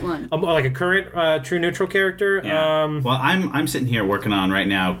neutral. current one. Like a current true neutral character. Yeah. Well, I'm sitting here working on right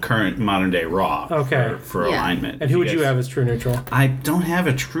now current modern day Raw. Okay. For Yeah. alignment. And who would you guys- have as true neutral? I don't have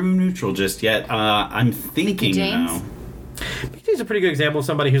a true neutral just yet. I'm thinking James? though. She's a pretty good example of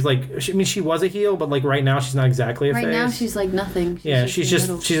somebody who's like. She was a heel, but like right now she's not exactly a Right face. now she's like nothing. She's in the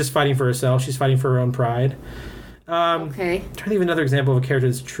middle. just fighting for herself. She's fighting for her own pride. Okay. I'm trying to think of another example of a character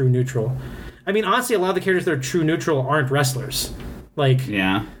that's true neutral. I mean, honestly, a lot of the characters that are true neutral aren't wrestlers. Like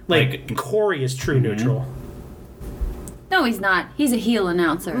Yeah. like Corey is true neutral. No, he's not. He's a heel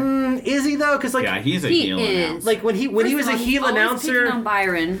announcer. Is he though? Because like Yeah, he's a He heel is. announcer. like when he First was of a all, he's heel always announcer. picking on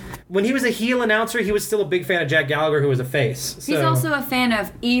Byron. When he was a heel announcer, he was still a big fan of Jack Gallagher, who was a face. He's So, also a fan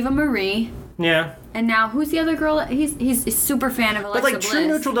of Eva Marie. yeah. And now, who's the other girl? He's a super fan of Alexa But like Bliss. true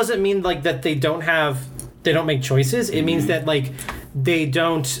neutral doesn't mean like that they don't make choices. It means that like they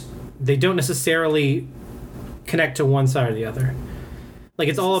don't necessarily connect to one side or the other. Like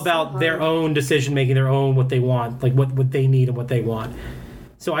it's all about their own decision making, their own what they want, like what they need and what they want.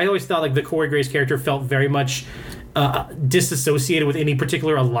 So I always thought like the Corey Grace character felt very much disassociated with any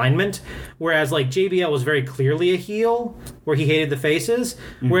particular alignment, whereas like JBL was very clearly a heel, where he hated the faces,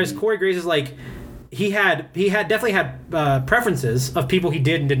 whereas Corey Grace is like he definitely had preferences of people he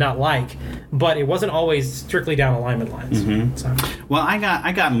did and did not like, but it wasn't always strictly down alignment lines. Mm-hmm. So. Well,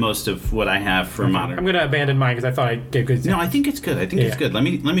 I got most of what I have for modern. I'm going to abandon mine because I thought I gave good. No, I think it's good. It's good. Let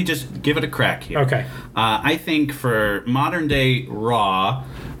me just give it a crack here. Okay. I think for modern day Raw,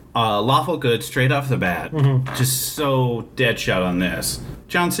 Lawful Good straight off the bat, just so dead shot on this.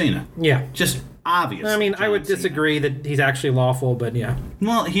 John Cena. Yeah. Just obvious. I mean, John I would Cena. disagree that he's actually lawful, but yeah.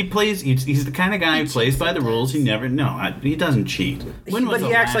 Well, he's the kind of guy who plays by the rules. He doesn't cheat. But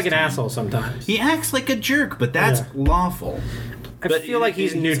he acts like an asshole sometimes. He acts like a jerk, but that's lawful. I feel like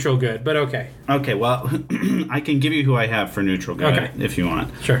he's neutral good, but okay. Okay, well, I can give you who I have for neutral good if you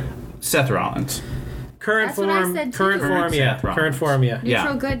want. Sure. Seth Rollins. That's what I said, too. Current form, yeah. Seth Rollins. Current form, yeah.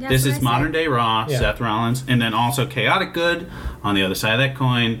 Neutral good, that's This what is I said. modern day Raw, Yeah. Seth Rollins, and then also chaotic good on the other side of that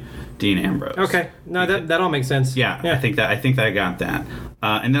coin, Dean Ambrose. Okay, no, that all makes sense. Yeah, I think that I got that.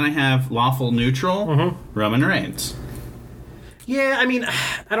 And then I have lawful neutral, Roman Reigns. Yeah, I mean,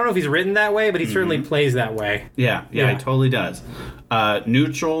 I don't know if he's written that way, but he certainly plays that way. Yeah, he totally does.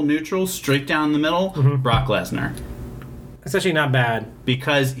 Neutral, straight down the middle, Brock Lesnar. It's actually not bad.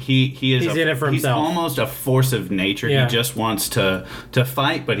 Because he's in it for himself. He's almost a force of nature. Yeah. He just wants to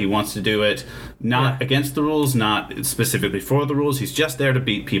fight, but he wants to do it not against the rules, not specifically for the rules. He's just there to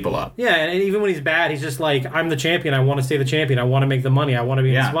beat people up. Yeah, and even when he's bad, he's just like, I'm the champion. I want to stay the champion. I want to make the money. I want to be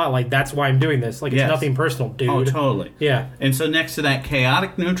in the spotlight. That's why I'm doing this. Like, it's nothing personal, dude. Oh, totally. Yeah. And so next to that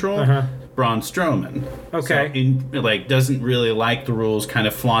chaotic neutral, Braun Strowman. Okay. So doesn't really like the rules, kind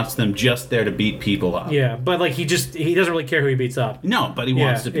of flaunts them, just there to beat people up. Yeah, but like he doesn't really care who he beats up. No, but he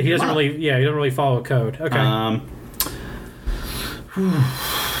wants to beat he doesn't them up. really he doesn't really follow a code. Okay.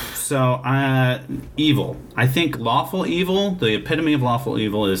 So, evil. I think lawful evil, the epitome of lawful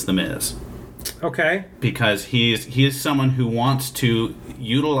evil is The Miz. Okay. Because he is someone who wants to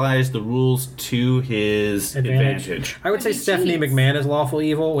utilize the rules to his advantage. I would say But he Stephanie cheats. McMahon is lawful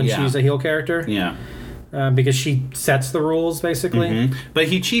evil when she's a heel character. Yeah. Because she sets the rules, basically. But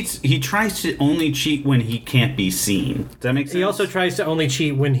he cheats. He tries to only cheat when he can't be seen. Does that make sense? He also tries to only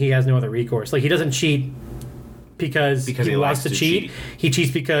cheat when he has no other recourse. Like, he doesn't cheat because he likes to cheat. He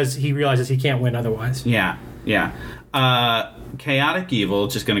cheats because he realizes he can't win otherwise. Yeah. Chaotic evil,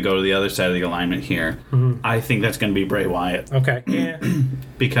 just going to go to the other side of the alignment here. I think that's going to be Bray Wyatt. Okay. Yeah.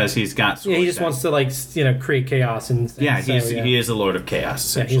 Because he's got... Yeah, he just wants to, create chaos. He is the Lord of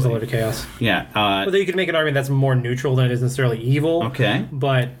Chaos, Yeah, he's the Lord of Chaos. Yeah. But then you could make an argument that's more neutral than it is necessarily evil. Okay.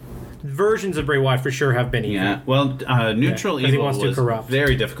 But versions of Bray Wyatt for sure have been evil. Yeah. Well, neutral 'cause he evil wants to was corrupt.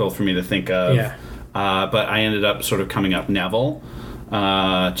 very difficult for me to think of. Yeah. But I ended up sort of coming up Neville.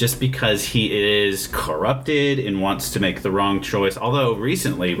 Just because he is corrupted and wants to make the wrong choice. Although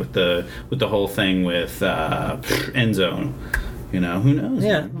recently with the whole thing with Enzo, who knows?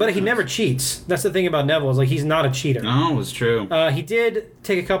 Yeah, but he never cheats. That's the thing about Neville, is like he's not a cheater. Oh, it's true. He did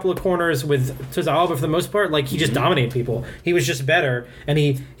take a couple of corners with Tozawa, but for the most part, like, he just dominated people. He was just better, and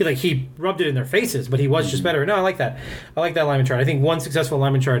he rubbed it in their faces, but he was just better. No, I like that. I like that alignment chart. I think one successful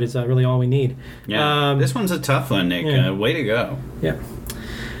alignment chart is really all we need. Yeah. This one's a tough one, Nick. Yeah. Way to go. Yeah.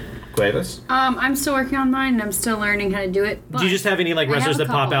 Cuevas? I'm still working on mine, and I'm still learning how to do it. Do you just have any I have wrestlers a that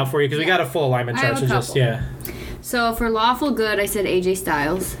pop couple. out for you? Because we got a full alignment I chart, have so a just couple. So for lawful good, I said AJ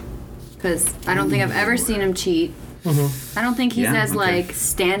Styles, because I don't think I've ever seen him cheat. I don't think he's as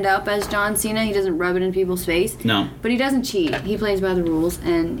stand up as John Cena. He doesn't rub it in people's face. No. But he doesn't cheat. He plays by the rules,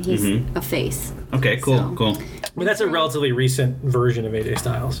 and he's a face. Okay, cool, So- cool. But that's a relatively recent version of AJ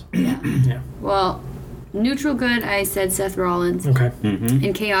Styles. Yeah. Well, neutral good, I said Seth Rollins. Okay.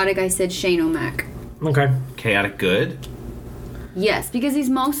 In chaotic, I said Shane O'Mac. Okay. Chaotic good? Yes, because he's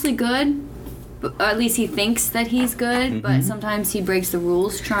mostly good. But at least he thinks that he's good, but sometimes he breaks the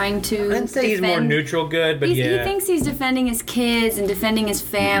rules trying to. I'd say he's more defend- neutral good, but He thinks he's defending his kids and defending his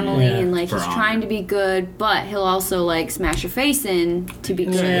family, Yeah. and For he's honor. trying to be good, but he'll also smash your face in to be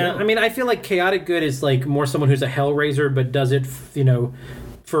good. Yeah, I mean, I feel like chaotic good is like more someone who's a hellraiser, but does it,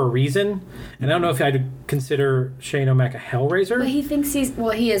 for a reason. And I don't know if I'd consider Shane O'Mac a hellraiser. But he thinks he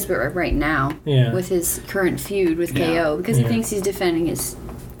is right now Yeah. with his current feud with KO because he thinks he's defending his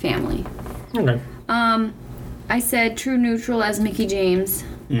family. Okay. I said true neutral as Mickey James.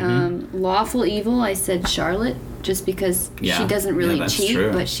 Lawful evil, I said Charlotte, just because Yeah. she doesn't really Yeah, that's cheat,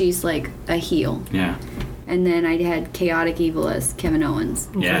 true. but she's like a heel. Yeah. And then I had chaotic evil as Kevin Owens.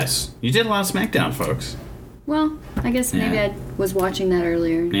 Yes. You did a lot of SmackDown, folks. Well, I guess maybe Yeah. I was watching that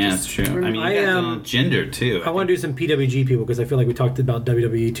earlier. Yeah, Just that's true. I mean, you I, got a little gender, too. I want to do some PWG people because I feel like we talked about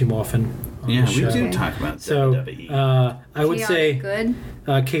WWE too often. On Yeah, the we show. do talk about So, WWE. I would say good.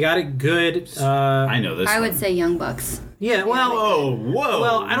 chaotic good. I know this I one. would say Young Bucks. Yeah, well, Whoa.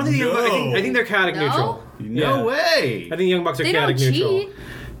 well, I don't think the Young Bucks. I think they're chaotic No? neutral. No Yeah. way. I think the Young Bucks are They chaotic don't neutral. cheat.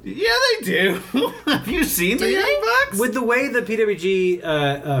 Yeah, they do. Have you seen Do the Young they? Bucks? With the way the PWG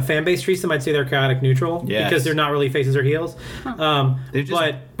fan base treats them, I'd say they're chaotic neutral Yes. because they're not really faces or heels. They're just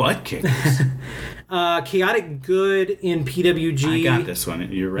but butt kickers. chaotic good in PWG. I got this one.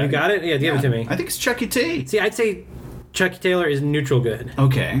 You're right. You got it? Yeah, give it to me. I think it's Chucky T. See, I'd say Chucky Taylor is neutral good.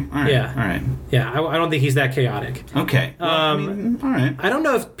 Okay. All right. Yeah. All right. Yeah, I don't think he's that chaotic. Okay. Well, I mean, all right. I don't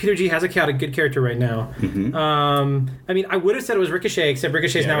know if PWG has a chaotic good character right now. Mm-hmm. I mean, I would have said it was Ricochet, except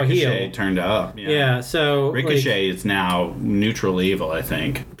Ricochet's now a Ricochet heel. turned up. Yeah. Yeah, so Ricochet is now neutral evil, I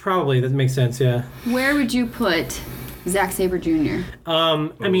think. like, probably that makes sense. Yeah. Where would you put Zack Sabre Jr.?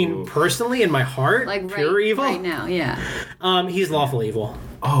 I mean, Ooh. personally, in my heart, Like pure right, evil. right now, yeah. He's lawful evil.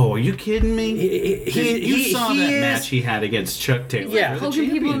 Oh, are you kidding me? You saw that match he had against Chuck Taylor. Yeah. for the Poking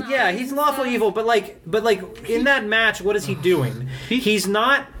people in champion. the Yeah, he's lawful evil, but like in that match, what is he doing? He's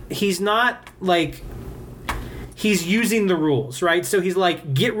not like he's using the rules, right? So he's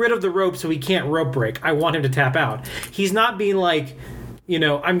like, get rid of the rope so he can't rope break. I want him to tap out. He's not being like,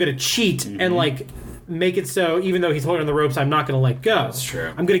 I'm gonna cheat and like make it so even though he's holding the ropes, I'm not gonna let go. That's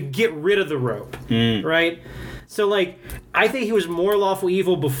true. I'm gonna get rid of the rope, right? So, like, I think he was more lawful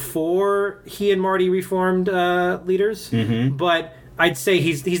evil before he and Marty reformed leaders, but I'd say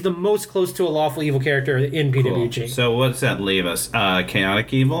he's the most close to a lawful evil character in PWG. Cool. So what does that leave us?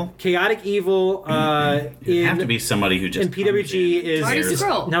 Chaotic evil? Chaotic evil It'd have to be somebody who just in PWG is Marty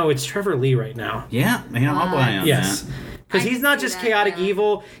Scurll. no, it's Trevor Lee right now. Yeah, I'll buy on Yes. that. Because I he's can not see just that, chaotic yeah.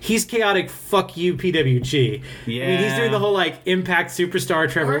 evil, he's chaotic fuck you PWG. Yeah. I mean, he's doing the whole, like, Impact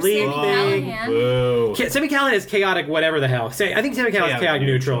Superstar Trevor Or Lee Sami thing. Callihan. Whoa. Sami Callihan is chaotic, whatever the hell. I think Sami Callihan is chaotic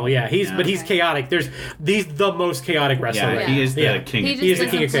neutral. Yeah, but he's Okay. chaotic. He's the most chaotic wrestler. Yeah, right he now. is the Yeah. king. He of just He is the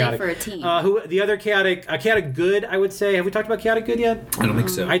doesn't king of play chaotic. for a team. Who the other chaotic good? I would say. Have we talked about chaotic good yet? I don't think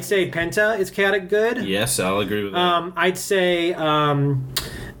so. I'd say Penta is chaotic good. Yes, I'll agree with that. I'd say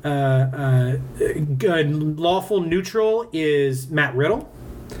good lawful neutral is Matt Riddle.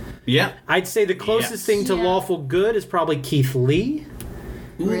 Yeah. I'd say the closest Yes. thing to Yeah. lawful good is probably Keith Lee.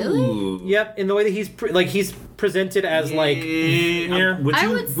 Really? Ooh. Yep, in the way that he's presented as like yeah. Would I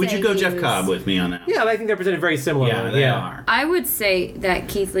you would say go he Jeff was- Cobb with me on that? Yeah, I think they're presented very similarly. Yeah, they are. I would say that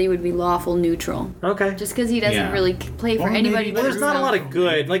Keith Lee would be lawful neutral. Okay. Just because he doesn't Yeah. really play for Or anybody maybe- but Well, there's not a lot himself. of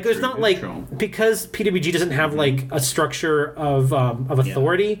good. Like, there's not like Neutral. because PWG doesn't have like a structure of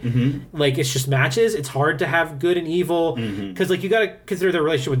authority. Like, it's just matches. It's hard to have good and evil because like you got to consider their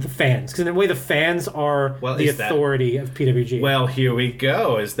relationship with the fans. Because in a way, the fans are Well, the is that- authority of PWG. Well, here we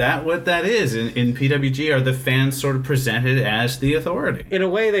go. Is that what that is? In PWG, are the fans sort of presented as the authority? in a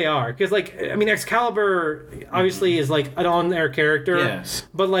way, they are because like I mean, Excalibur obviously is like an on-air character. Yes.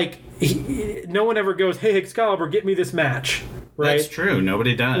 But like, no one ever goes, "Hey, Excalibur, get me this match." Right. That's true.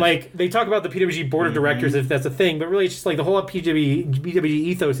 Nobody does. Like, they talk about the PWG board of directors if that's a thing, but really it's just like the whole PWG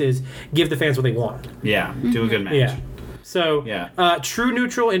ethos is give the fans what they want. yeah, do a good match. Yeah. So, Yeah. true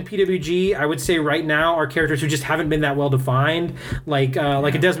neutral in PWG, I would say right now are characters who just haven't been that well defined, like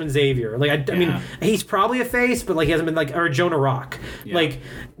a Desmond Xavier. Like, I mean, he's probably a face, but like he hasn't been like, or a Jonah Rock. Yeah. Like,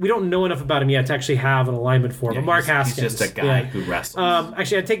 we don't know enough about him yet to actually have an alignment for him. Yeah, but Mark he's Haskins. just a guy who wrestles.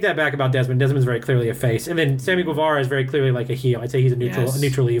 Actually, I take that back about Desmond. Desmond's very clearly a face, and then Sammy Guevara is very clearly like a heel. I'd say he's a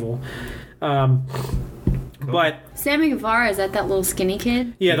neutral evil. But Sammy Guevara, is that little skinny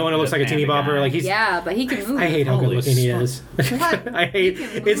kid? yeah, the one who looks like a teeny panda bopper. guy. Like he's. Yeah, but he can move. I hate how good Holy looking he smokes. is. I hate. He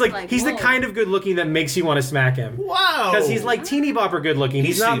can It's move like he's the whoa. kind of good looking that makes you want to smack him. Wow. Because he's like teeny bopper good looking. He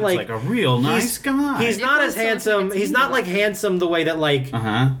He's not seems like a real nice guy. He's not as Nicholas sounds like handsome. a He's teeny not like bopper. handsome the way that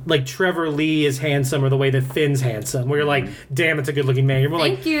like Trevor Lee is handsome, or the way that Finn's handsome. Where you're like, damn, it's a good looking man. You're more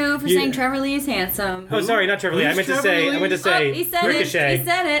Thank like, you for saying Trevor Lee is handsome. oh, sorry, not Trevor Lee. I Who's meant to Trevor say. Lee? I meant to say Oh, he said Ricochet. it. He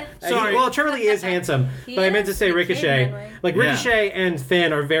said it. Sorry. Well, Trevor Lee is handsome, He but I meant to is. say He Ricochet. came that way. Like Yeah. Ricochet and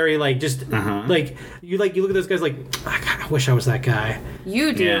Finn are very like just like you look at those guys like I wish I was that guy.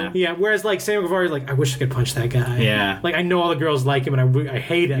 You do. Yeah. Yeah. Whereas like Sam Guevara is like I wish I could punch that guy. Yeah. Like I know all the girls like him, and I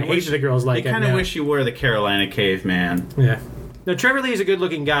hate it. I hate that the girls like I him. kind of yeah. wish you were the Carolina caveman. Yeah. No, Trevor Lee is a good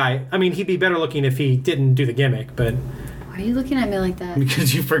looking guy. I mean, he'd be better looking if he didn't do the gimmick, but. Why are you looking at me like that?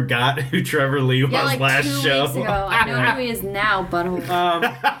 Because you forgot who Trevor Lee was Yeah, like last 2 show. weeks ago. I know who he is now, butthole.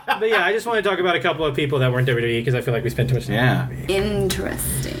 But yeah, I just want to talk about a couple of people that weren't WWE because I feel like we spent too much time. Yeah.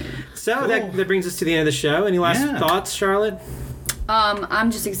 Interesting. So that brings us to the end of the show. Any last Yeah. thoughts, Charlotte?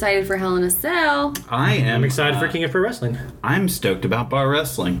 I'm just excited for Hell in a Cell. I'm excited for King of Pro Wrestling. I'm stoked about bar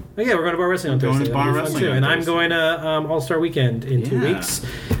wrestling. Oh, yeah, we're going to Bar Wrestling on Going Thursday. to Bar That'll be fun, Wrestling too. on And I'm Thursday. going to All Star Weekend in 2 Yeah. weeks.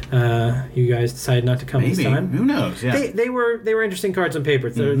 You guys decided not to come Maybe. this time. Who knows? Yeah. They were interesting cards on paper.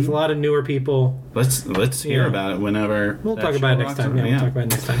 There's a lot of newer people. Let's hear Yeah. about it whenever. We'll that talk show about it next rocks time. over. Yeah, we'll talk about it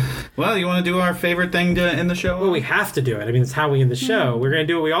next time. Well, you want to do our favorite thing to end the show? Well, we have to do it. I mean, it's how we end the show. We're going to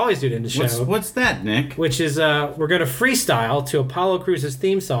do what we always do to end the show. What's that, Nick? Which is we're going to freestyle to Apollo Cruz's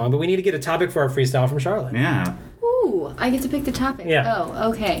theme song, but we need to get a topic for our freestyle from Charlotte. Yeah. Ooh, I get to pick the topic. Yeah.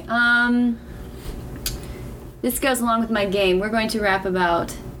 Oh, okay. This goes along with my game. We're going to rap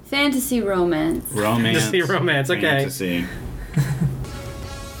about fantasy romance. Romance. Fantasy romance, okay. Fantasy.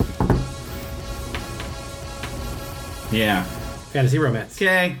 Yeah. Fantasy romance.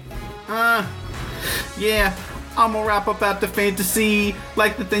 Okay. Yeah. I'm gonna rap about the fantasy,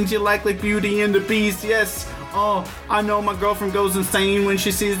 like the things you like Beauty and the Beast. Yes. Oh, I know my girlfriend goes insane when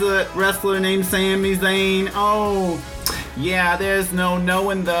she sees the wrestler named Sami Zayn. Oh, yeah, there's no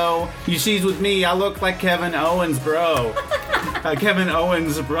knowing though. She's with me. I look like Kevin Owens, bro. Kevin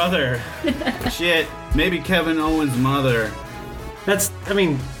Owens' brother. Shit. Maybe Kevin Owens' mother.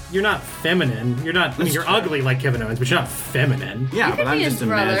 You're not feminine. You're not. I mean, you're ugly like Kevin Owens, but you're not feminine. Yeah, could but I'm be just his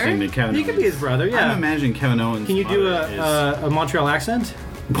brother. imagining that Kevin. You could be his brother. Yeah. I'm imagining Kevin Owens. Can you do a Montreal accent?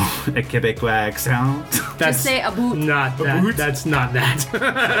 a Quebecois accent? That's Just say a boot. not that. boot? That's not that.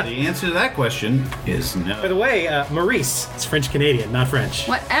 The answer to that question is By no. the way, Maurice. It's French Canadian, not French.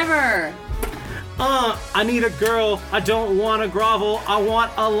 Whatever. I need a girl. I don't want to grovel. I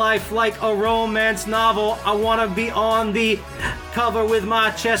want a life like a romance novel. I want to be on the cover with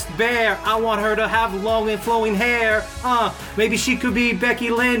my chest bare. I want her to have long and flowing hair. Maybe she could be Becky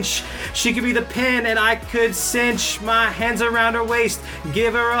Lynch. She could be the pin and I could cinch my hands around her waist,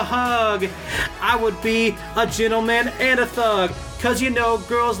 give her a hug. I would be a gentleman and a thug. Cause you know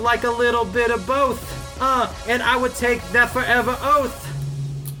girls like a little bit of both. And I would take that forever oath.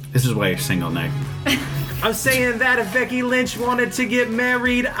 This is why you're single, Nick. I'm saying that if Becky Lynch wanted to get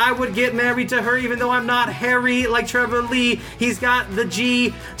married, I would get married to her even though I'm not hairy like Trevor Lee. He's got the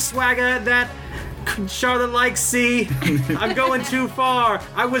G swagger that Charlotte likes C. I'm going too far.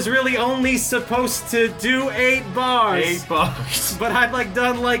 I was really only supposed to do 8 bars. 8 bars. But I've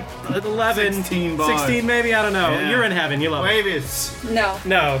done 11. 16 bars. 16 maybe, I don't know. Yeah. You're in heaven, you love it. Wavis. No.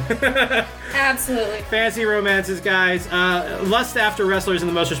 No. Absolutely. Fancy romances, guys. Lust after wrestlers in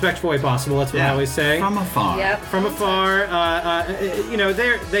the most respectful way possible. That's what I always say. From afar. Yep. From afar,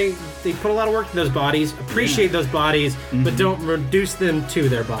 they put a lot of work to those bodies. Appreciate those bodies, but don't reduce them to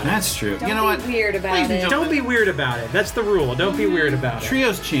their bodies. That's true. Don't you know be what? weird about Ladies and it. gentlemen, Don't be weird about it. That's the rule. Don't be weird about it.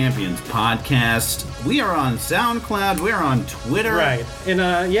 Trios Champions podcast. We are on SoundCloud. We're on Twitter. Right. And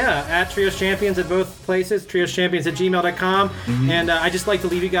at Trios Champions at both places, trioschampions@gmail.com. And I just like to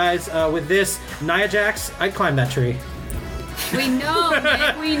leave you guys with this. Nia Jax, I'd climb that tree. We know,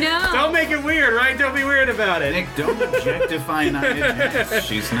 Nick. We know. Don't make it weird, right? Don't be weird about it. Nick, don't objectify Nia Jax.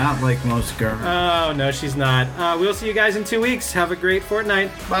 She's not like most girls. Oh, no, she's not. We'll see you guys in 2 weeks. Have a great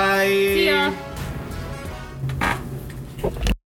fortnight. Bye. See ya.